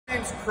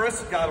name's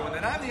Chris Godwin,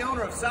 and I'm the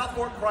owner of South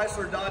Fork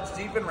Chrysler Dodge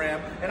Jeep and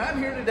Ram, and I'm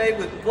here today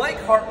with Blake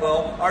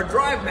Hartwell, our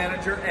drive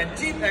manager and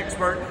Jeep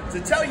expert, to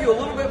tell you a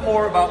little bit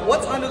more about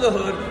what's under the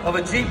hood of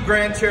a Jeep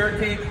Grand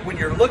Cherokee when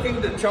you're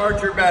looking to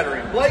charge your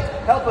battery. Blake,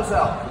 help us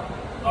out.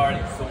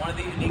 Alright, so one of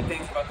the unique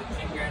things about the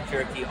Jeep Grand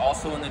Cherokee,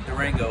 also in the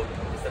Durango,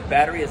 is the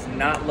battery is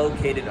not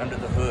located under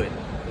the hood.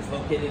 It's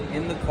located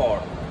in the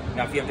car.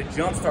 Now, if you have to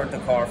jump start the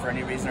car for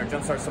any reason or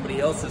jump start somebody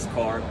else's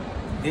car,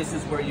 this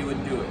is where you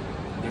would do it.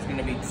 There's going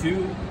to be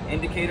two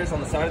indicators on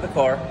the side of the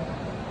car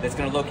that's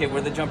going to locate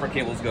where the jumper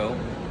cables go.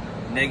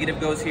 Negative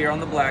goes here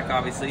on the black,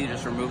 obviously. You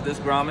just remove this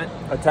grommet.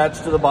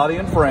 Attached to the body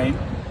and frame.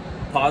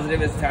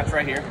 Positive is attached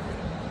right here.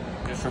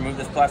 Just remove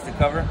this plastic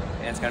cover,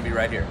 and it's going to be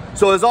right here.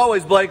 So as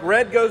always, Blake,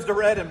 red goes to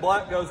red and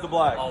black goes to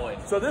black. Always.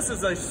 So this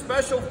is a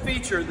special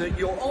feature that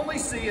you'll only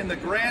see in the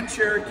Grand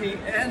Cherokee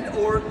and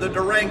or the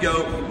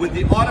Durango with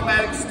the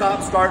automatic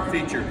stop-start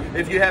feature.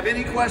 If you have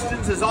any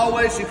questions, as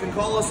always, you can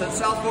call us at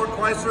South Fork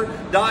Chrysler,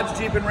 Dodge,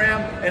 Jeep, and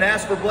Ram and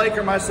ask for Blake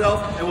or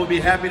myself, and we'll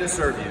be happy to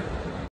serve you.